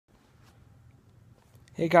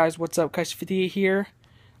Hey guys, what's up? Kaiser58 here.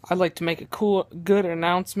 I'd like to make a good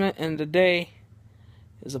announcement, and today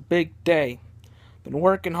is a big day. Been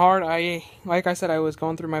working hard. Like I said, I was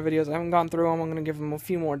going through my videos. I haven't gone through them. I'm going to give them a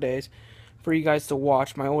few more days for you guys to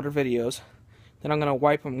watch my older videos. Then I'm going to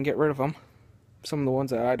wipe them and get rid of them. Some of the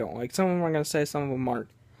ones that I don't like. Some of them I'm going to say, some of them aren't.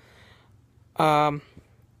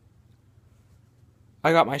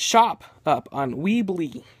 I got my shop up on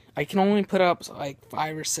Weebly. I can only put up like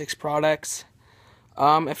 5 or 6 products.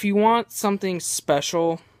 If you want something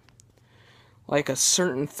special, like a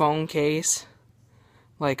certain phone case,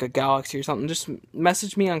 like a Galaxy or something, just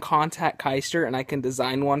message me on Contact Keister and I can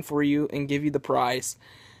design one for you and give you the price.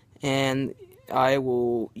 And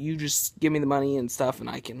you just give me the money and stuff and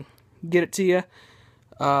I can get it to you.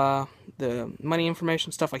 The money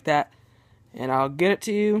information, stuff like that. And I'll get it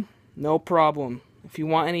to you, no problem. If you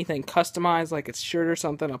want anything customized, like a shirt or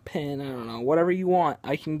something, a pin, I don't know, whatever you want,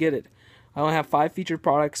 I can get it. I only have 5 featured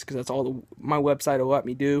products because that's all my website will let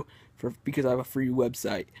me do because I have a free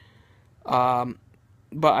website.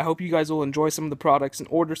 But I hope you guys will enjoy some of the products and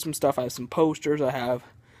order some stuff. I have some posters. I have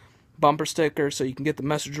bumper stickers so you can get the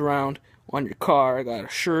message around on your car. I got a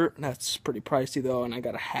shirt. That's pretty pricey though, and I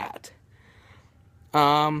got a hat.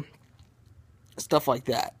 Stuff like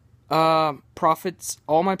that. Profits.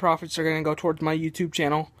 All my profits are going to go towards my YouTube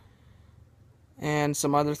channel. And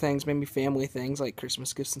some other things, maybe family things like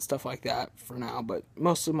Christmas gifts and stuff like that for now. But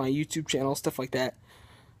most of my YouTube channel, stuff like that.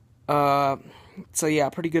 So yeah,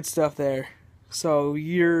 pretty good stuff there. So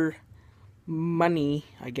your money,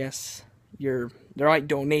 I guess, they're like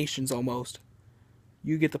donations almost.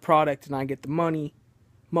 You get the product and I get the money,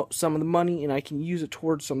 some of the money, and I can use it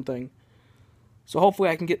towards something. So hopefully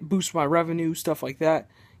I can boost my revenue, stuff like that.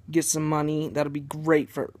 Get some money. That'll be great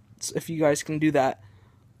if you guys can do that.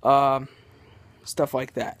 Stuff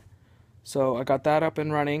like that. So I got that up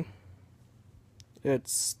and running.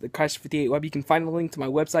 It's the Kaiser58 web. You can find the link to my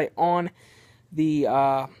website on the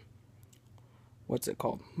what's it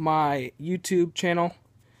called? My YouTube channel.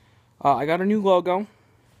 I got a new logo,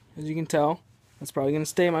 as you can tell. That's probably gonna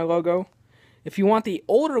stay my logo. If you want the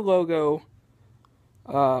older logo,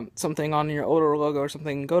 something on your older logo or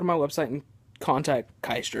something, go to my website and contact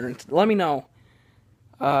Keister and let me know.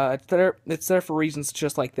 It's there for reasons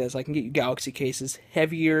just like this. I can get you Galaxy cases,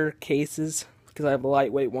 heavier cases, because I have a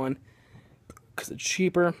lightweight one, because it's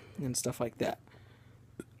cheaper, and stuff like that.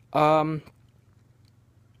 Let's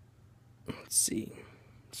see.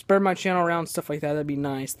 Spread my channel around, stuff like that, that'd be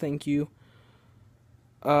nice, thank you.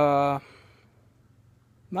 Not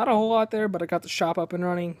a whole lot there, but I got the shop up and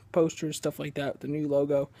running, posters, stuff like that, with the new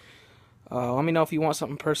logo. Let me know if you want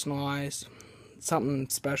something personalized, something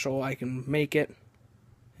special, I can make it.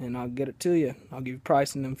 And I'll get it to you. I'll give you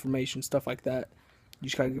price and information, stuff like that. You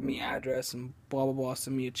just gotta give me an address and blah blah blah,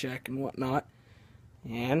 send me a check and whatnot.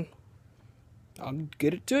 And I'll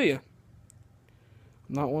get it to you.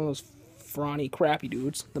 I'm not one of those frawny, crappy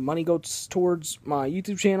dudes. The money goes towards my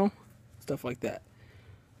YouTube channel, stuff like that.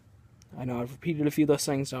 I know I've repeated a few of those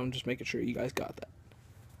things, so I'm just making sure you guys got that.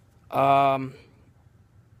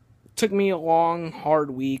 It took me a long, hard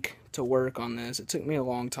week to work on this. It took me a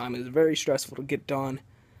long time. It was very stressful to get done.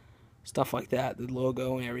 Stuff like that, the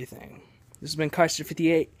logo and everything. This has been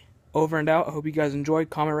Kaiser58, over and out. I hope you guys enjoyed.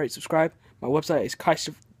 Comment, rate, subscribe. My website is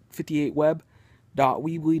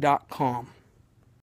kaiser58web.weebly.com.